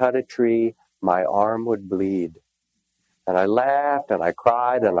if I cut a tree, my arm would bleed. And I laughed and I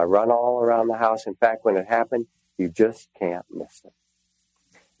cried and I run all around the house. In fact, when it happened, you just can't miss it.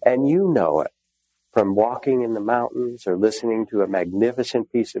 And you know it from walking in the mountains or listening to a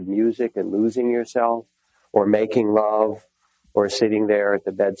magnificent piece of music and losing yourself, or making love, or sitting there at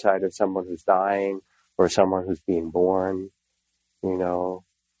the bedside of someone who's dying or someone who's being born.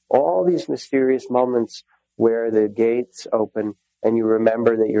 All these mysterious moments where the gates open and you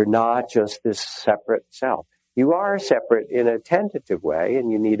remember that you're not just this separate self. You are separate in a tentative way,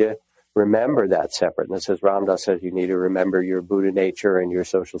 and you need to remember that separateness. As Ram Dass says, you need to remember your Buddha nature and your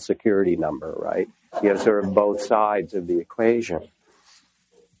social security number, right? You have sort of both sides of the equation.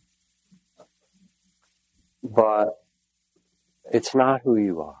 But it's not who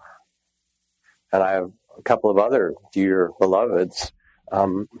you are. And I have a couple of other dear beloveds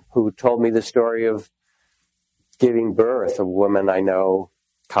who told me the story of giving birth. A woman I know,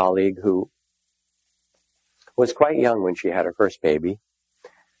 colleague, who was quite young when she had her first baby.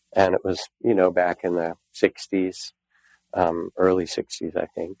 And it was, back in the 60s, early 60s, I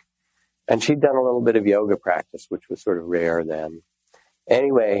think. And she'd done a little bit of yoga practice, which was sort of rare then.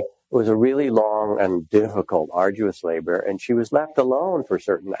 Anyway, it was a really long and difficult, arduous labor, and she was left alone for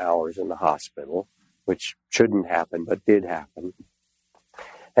certain hours in the hospital, which shouldn't happen, but did happen.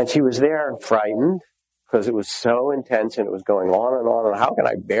 And she was there frightened because it was so intense and it was going on and on. And how can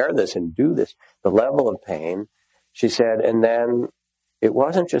I bear this and do this? The level of pain, she said. And then it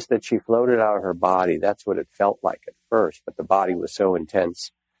wasn't just that she floated out of her body. That's what it felt like at first, but the body was so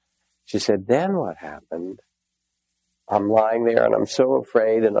intense. She said, then what happened? I'm lying there and I'm so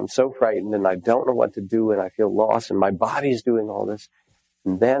afraid and I'm so frightened and I don't know what to do and I feel lost and my body's doing all this.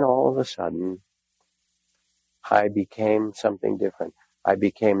 And then all of a sudden, I became something different. I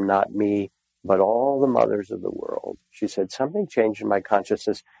became not me, but all the mothers of the world. She said, something changed in my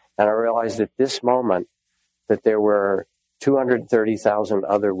consciousness, and I realized at this moment that there were 230,000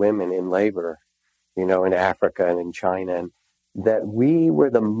 other women in labor, in Africa and in China, and that we were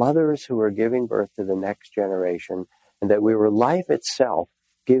the mothers who were giving birth to the next generation, and that we were life itself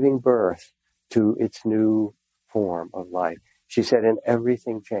giving birth to its new form of life. She said, and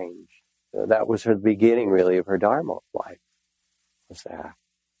everything changed. That was her beginning, really, of her Dharma life, was that.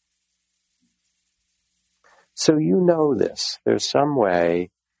 So you know this. There's some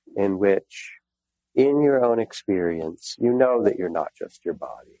way in which, in your own experience, you know that you're not just your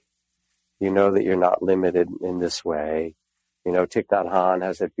body. You know that you're not limited in this way. You know, Thich Nhat Hanh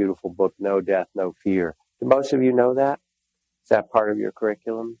has that beautiful book, No Death, No Fear. Do most of you know that? Is that part of your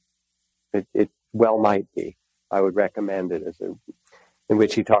curriculum? It well might be. I would recommend it, in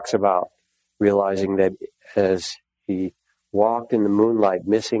which he talks about realizing that as he walked in the moonlight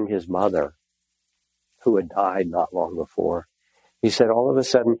missing his mother, who had died not long before, he said, all of a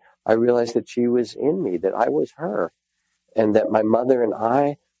sudden, I realized that she was in me, that I was her, and that my mother and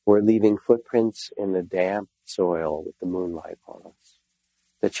I were leaving footprints in the damp soil with the moonlight on us.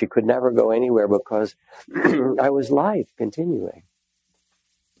 That she could never go anywhere because I was life continuing.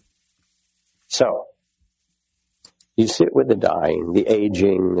 So, you sit with the dying, the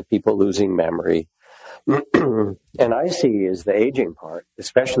aging, the people losing memory. And I see as the aging part,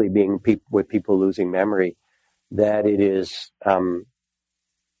 especially being with people losing memory, that it is,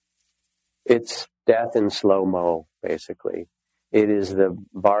 it's death in slow-mo, basically. It is the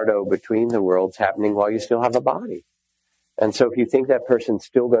bardo between the worlds happening while you still have a body. And so if you think that person's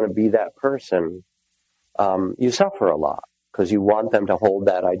still going to be that person, you suffer a lot because you want them to hold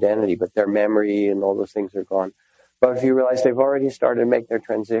that identity, but their memory and all those things are gone. But if you realize they've already started to make their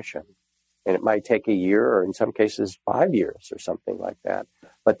transition, and it might take a year or in some cases 5 years or something like that,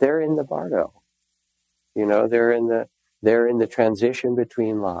 but they're in the bardo. You know, they're in the transition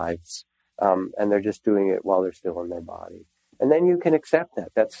between lives, and they're just doing it while they're still in their body. And then you can accept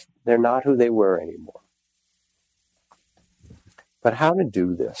that. They're not who they were anymore. But how to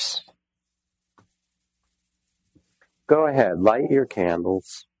do this? Go ahead, light your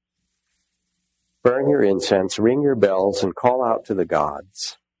candles, burn your incense, ring your bells, and call out to the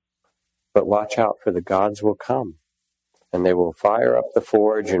gods. But watch out, for the gods will come, and they will fire up the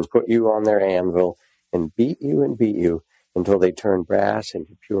forge and put you on their anvil and beat you until they turn brass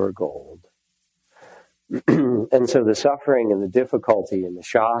into pure gold. And so the suffering and the difficulty and the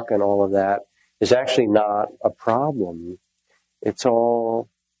shock and all of that is actually not a problem. It's all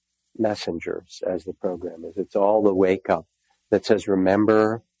messengers, as the program is. It's all the wake up that says,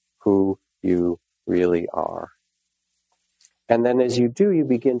 remember who you really are. And then as you do, you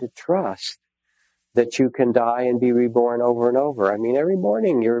begin to trust that you can die and be reborn over and over. I mean, every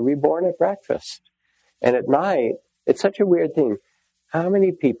morning you're reborn at breakfast. And at night, it's such a weird thing. How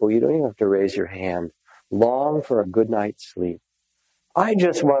many people, you don't even have to raise your hand, long for a good night's sleep? I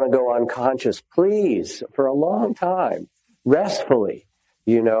just want to go unconscious, please, for a long time, restfully,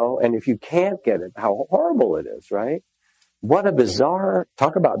 you know. And if you can't get it, how horrible it is, right? What a bizarre,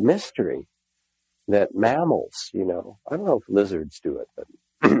 talk about mystery, that mammals, you know, I don't know if lizards do it, but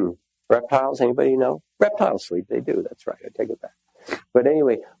reptiles, anybody know? Reptiles sleep, they do, that's right, I take it back. But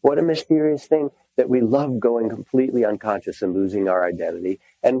anyway, what a mysterious thing that we love going completely unconscious and losing our identity,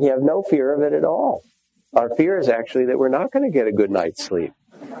 and we have no fear of it at all. Our fear is actually that we're not going to get a good night's sleep.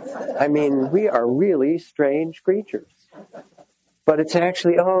 I mean, we are really strange creatures. But it's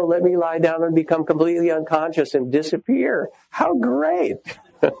actually, oh, let me lie down and become completely unconscious and disappear. How great.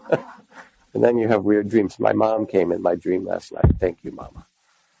 And then you have weird dreams. My mom came in my dream last night. Thank you, Mama.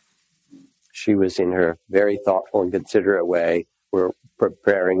 She was in her very thoughtful and considerate way. We're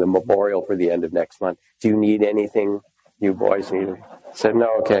preparing the memorial for the end of next month. Do you need anything? You boys need it? I said,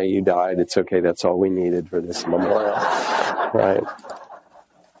 no, okay, you died. It's okay. That's all we needed for this memorial. Right.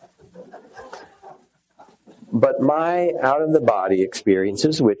 But my out-of-the-body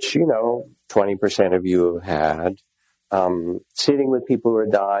experiences, which, you know, 20% of you have had, sitting with people who are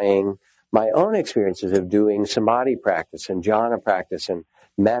dying, my own experiences of doing samadhi practice and jhana practice and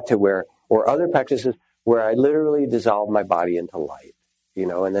metta, or other practices where I literally dissolve my body into light, you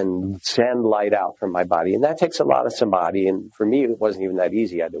know, and then send light out from my body. And that takes a lot of samadhi. And for me, it wasn't even that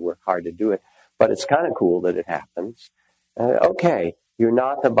easy. I had to work hard to do it. But it's kind of cool that it happens. Okay, you're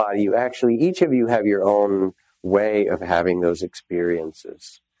not the body. You actually, each of you have your own way of having those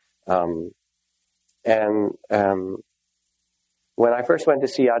experiences. When I first went to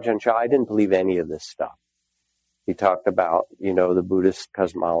see Ajahn Chah, I didn't believe any of this stuff. He talked about, you know, the Buddhist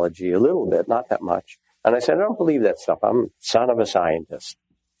cosmology a little bit, not that much. And I said, I don't believe that stuff. I'm son of a scientist.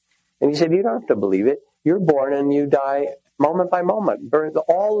 And he said, you don't have to believe it. You're born and you die moment by moment.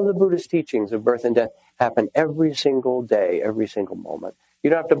 All of the Buddhist teachings of birth and death happen every single day, every single moment. You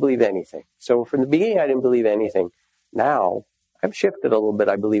don't have to believe anything. So from the beginning, I didn't believe anything. Now, I've shifted a little bit.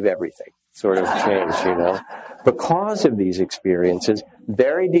 I believe everything sort of changed, because of these experiences.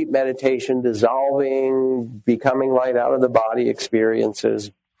 Very deep meditation, dissolving, becoming light out of the body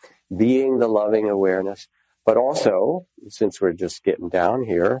experiences, being the loving awareness. But also, since we're just getting down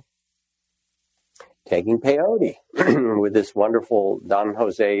here, taking peyote with this wonderful Don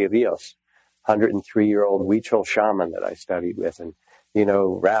Jose Rios, 103-year-old Huichol shaman that I studied with, and,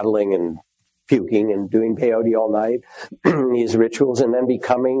 rattling and puking and doing peyote all night, these rituals, and then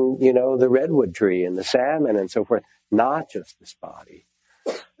becoming, the redwood tree and the salmon and so forth, not just this body.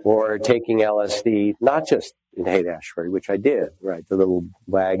 Or taking LSD, not just in Haight-Ashbury, which I did, right, the little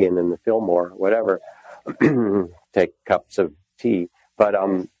wagon in the Fillmore, whatever, take cups of tea, but,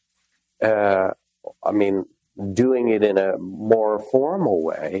 doing it in a more formal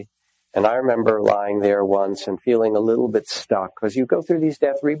way. And I remember lying there once and feeling a little bit stuck, because you go through these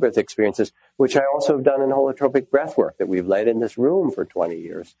death rebirth experiences, which I also have done in holotropic breath work that we've led in this room for 20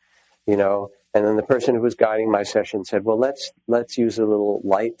 years, And then the person who was guiding my session said, well, let's use a little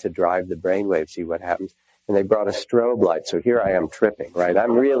light to drive the brainwave, see what happens. And they brought a strobe light. So here I am tripping, right?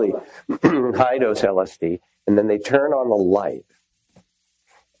 I'm really high dose LSD. And then they turn on the light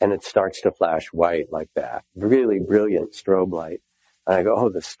and it starts to flash white like that. Really brilliant strobe light. And I go, oh,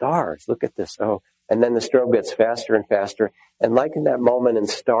 the stars, look at this. Oh, and then the strobe gets faster and faster. And like in that moment in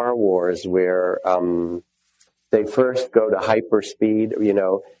Star Wars where they first go to hyperspeed,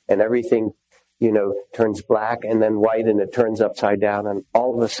 and everything, turns black and then white and it turns upside down. And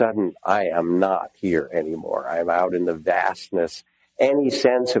all of a sudden, I am not here anymore. I'm out in the vastness. Any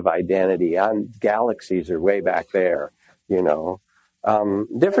sense of identity. Galaxies are way back there,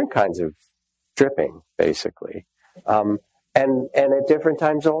 different kinds of tripping, basically. And at different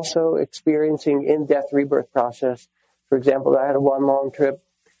times also experiencing in death rebirth process. For example, I had one long trip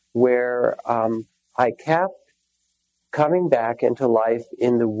where I kept coming back into life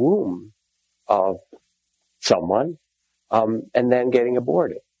in the womb of someone, and then getting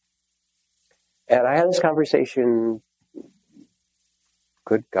aborted. And I had this conversation,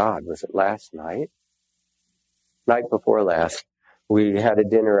 good God, was it last night? Night before last. We had a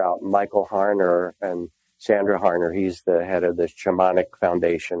dinner out, Michael Harner and Sandra Harner. He's the head of the Shamanic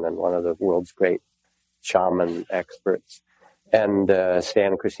Foundation and one of the world's great shaman experts. And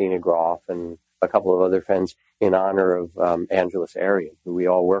Stan and Christina Groff and a couple of other friends in honor of Angeles Arian, who we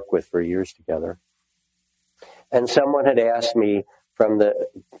all work with for years together. And someone had asked me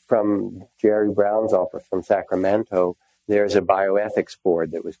from Jerry Brown's office from Sacramento, there's a bioethics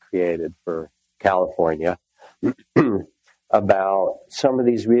board that was created for California about some of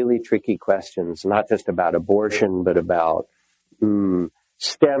these really tricky questions, not just about abortion, but about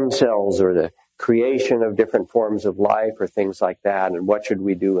stem cells or the creation of different forms of life or things like that, and what should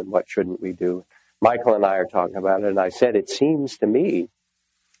we do and what shouldn't we do. Michael and I are talking about it, and I said, it seems to me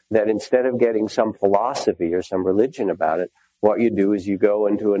that instead of getting some philosophy or some religion about it, what you do is you go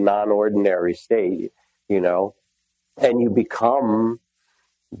into a non-ordinary state, and you become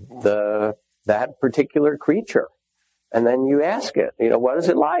that particular creature. And then you ask it, what is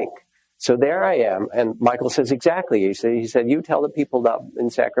it like? So there I am. And Michael says, exactly. He said, you tell the people in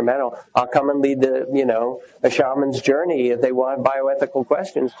Sacramento, I'll come and lead a shaman's journey if they want bioethical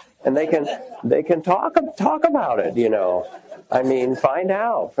questions. And they can talk about it, find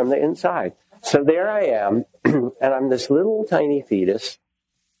out from the inside. So there I am, and I'm this little tiny fetus.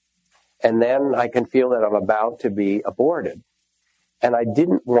 And then I can feel that I'm about to be aborted. And I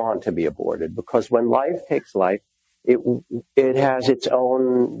didn't want to be aborted, because when life takes life, it has its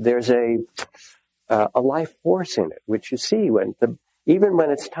own, there's a life force in it, which you see even when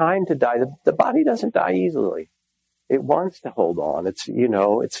it's time to die, the body doesn't die easily. It wants to hold on. It's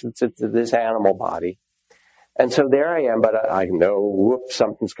this animal body. And so there I am, but I know, whoops,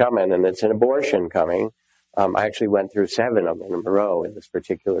 something's coming, and it's an abortion coming. I actually went through 7 of them in a row in this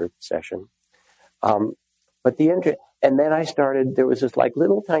particular session. And then I started, there was this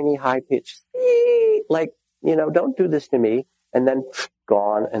little tiny high pitch, don't do this to me, and then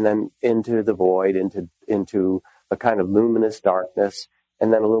gone, and then into the void, into a kind of luminous darkness,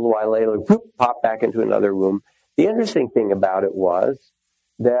 and then a little while later, pop back into another room. The interesting thing about it was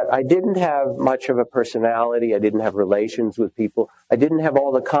that I didn't have much of a personality, I didn't have relations with people, I didn't have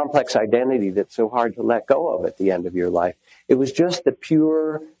all the complex identity that's so hard to let go of at the end of your life. It was just the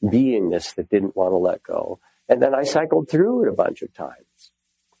pure beingness that didn't want to let go. And then I cycled through it a bunch of times.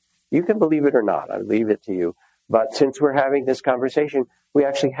 You can believe it or not. I leave it to you. But since we're having this conversation, we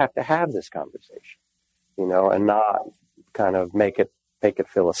actually have to have this conversation, and not kind of make it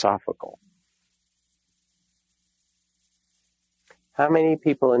philosophical. How many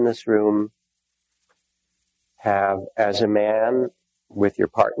people in this room have, as a man with your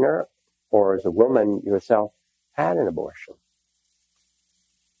partner, or as a woman yourself, had an abortion.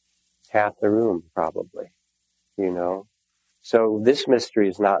 Half the room, probably, So this mystery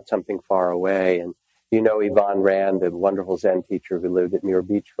is not something far away. And, Yvonne Rand, the wonderful Zen teacher who lived at Muir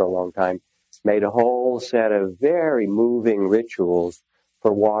Beach for a long time, made a whole set of very moving rituals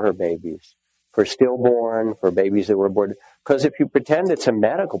for water babies, for stillborn, for babies that were born. Because if you pretend it's a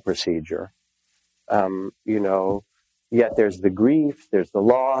medical procedure, yet there's the grief, there's the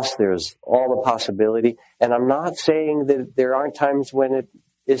loss, there's all the possibility. And I'm not saying that there aren't times when it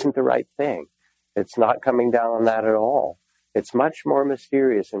isn't the right thing. It's not coming down on that at all. It's much more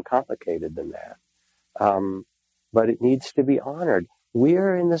mysterious and complicated than that. But it needs to be honored.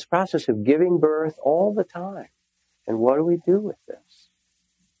 We're in this process of giving birth all the time. And what do we do with this?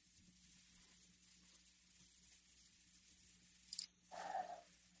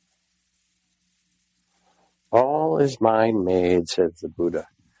 All is mind made, says the Buddha.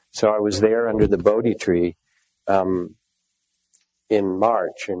 So I was there under the Bodhi tree in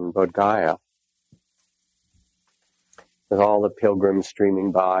March in Bodh Gaya, with all the pilgrims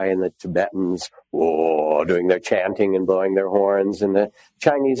streaming by and the Tibetans doing their chanting and blowing their horns, and the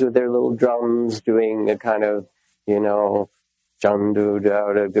Chinese with their little drums doing a kind of, Chandu,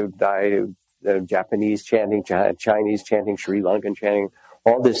 the Japanese chanting, Chinese chanting, Sri Lankan chanting,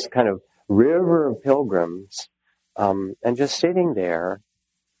 all this kind of river of pilgrims, and just sitting there.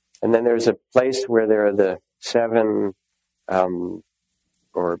 And then there's a place where there are the 7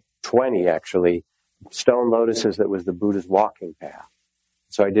 or 20 actually stone lotuses that was the Buddha's walking path.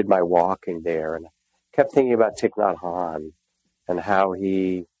 So I did my walking there and kept thinking about Thich Nhat Hanh and how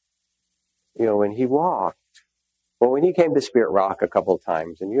he, when he walked, when he came to Spirit Rock a couple of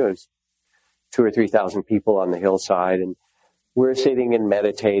times, and was 2,000 or 3,000 people on the hillside, and we're sitting and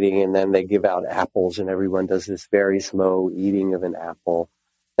meditating, and then they give out apples, and everyone does this very slow eating of an apple.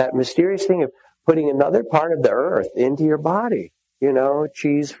 That mysterious thing of putting another part of the earth into your body.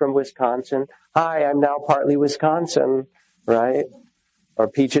 Cheese from Wisconsin. Hi, I'm now partly Wisconsin, right? Or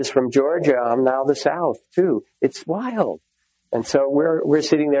peaches from Georgia. I'm now the South, too. It's wild. And so we're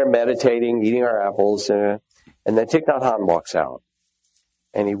sitting there meditating, eating our apples, and then Thich Nhat Hanh walks out.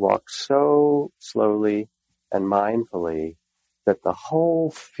 And he walks so slowly and mindfully that the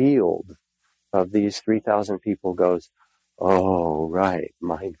whole field of these 3,000 people goes, oh, right,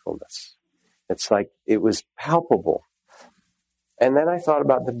 mindfulness. It's like it was palpable. And then I thought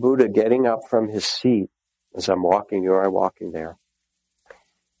about the Buddha getting up from his seat as I'm walking here, I'm walking there.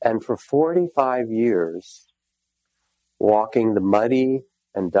 And for 45 years, walking the muddy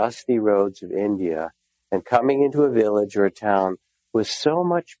and dusty roads of India and coming into a village or a town with so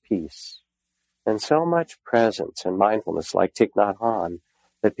much peace and so much presence and mindfulness, like Thich Nhat Hanh,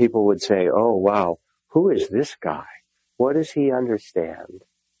 that people would say, oh, wow, who is this guy? What does he understand?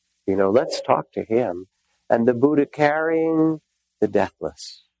 Let's talk to him. And the Buddha carrying the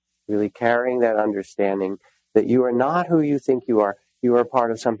deathless, really carrying that understanding that you are not who you think you are. You are part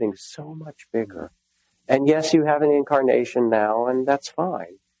of something so much bigger. And yes, you have an incarnation now, and that's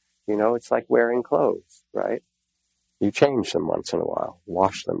fine. It's like wearing clothes, right? You change them once in a while,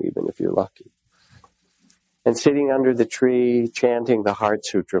 wash them even if you're lucky. And sitting under the tree, chanting the Heart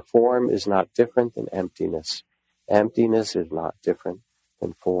Sutra, form is not different than emptiness. Emptiness is not different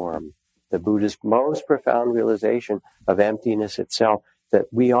than form. The Buddha's most profound realization of emptiness itself, that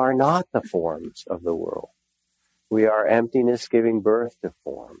we are not the forms of the world. We are emptiness giving birth to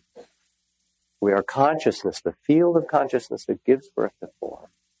form. We are consciousness, the field of consciousness that gives birth to form.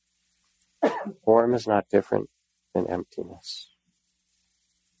 Form is not different than emptiness.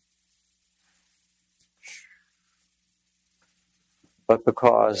 But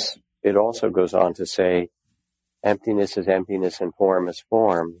because it also goes on to say, emptiness is emptiness and form is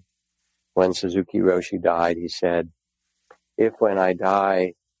form. When Suzuki Roshi died, he said, if when I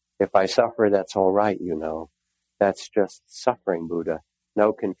die, if I suffer, that's all right, That's just suffering, Buddha.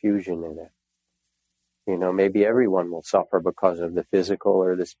 No confusion in it. Maybe everyone will suffer because of the physical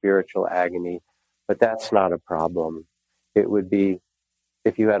or the spiritual agony, but that's not a problem. It would be,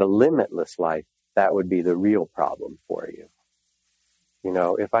 if you had a limitless life, that would be the real problem for you.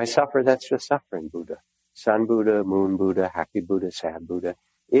 If I suffer, that's just suffering, Buddha. Sun Buddha, Moon Buddha, Happy Buddha, Sad Buddha.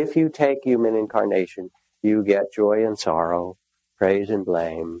 If you take human incarnation, you get joy and sorrow, praise and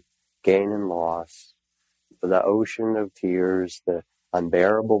blame, gain and loss, the ocean of tears, the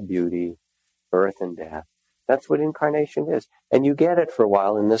unbearable beauty, birth and death. That's what incarnation is. And you get it for a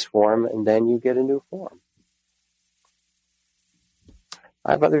while in this form, and then you get a new form.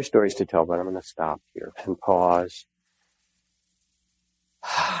 I have other stories to tell, but I'm going to stop here and pause.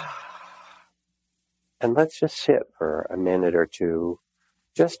 And let's just sit for a minute or two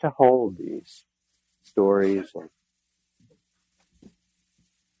just to hold these stories and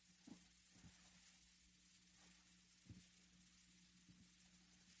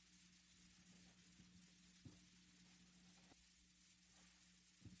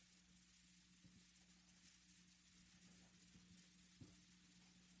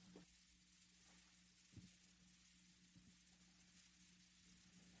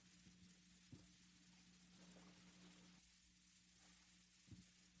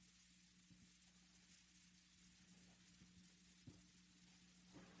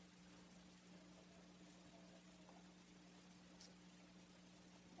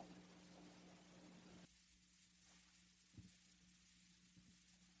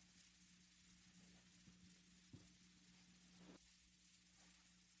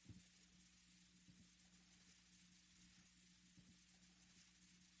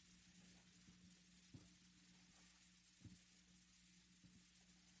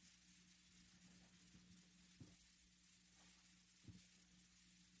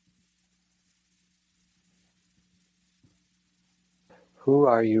who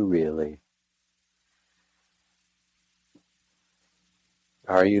are you really?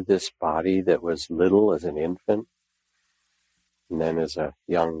 Are you this body that was little as an infant, and then as a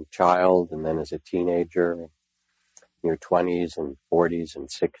young child, and then as a teenager, in your 20s and 40s and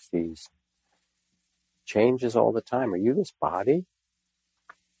 60s? Changes all the time. Are you this body?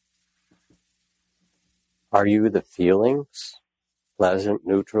 Are you the feelings? Pleasant,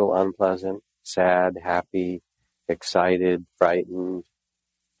 neutral, unpleasant, sad, happy, excited, frightened,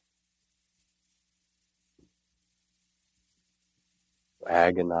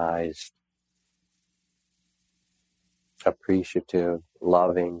 agonized, appreciative,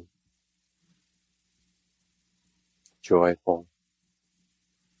 loving, joyful,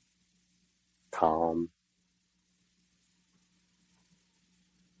 calm?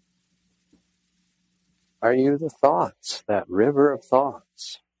 Are you the thoughts, that river of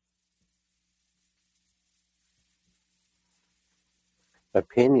thoughts?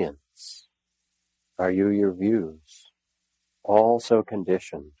 Opinions. Are you your views? All so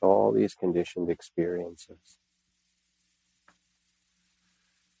conditioned, all these conditioned experiences.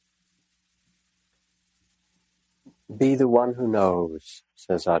 Be the one who knows,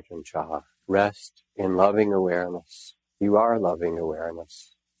 says Ajahn Chah. Rest in loving awareness. You are loving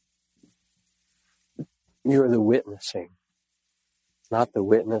awareness. You are the witnessing. Not the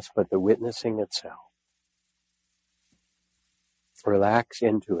witness, but the witnessing itself. Relax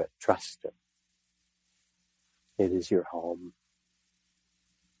into it. Trust it. It is your home.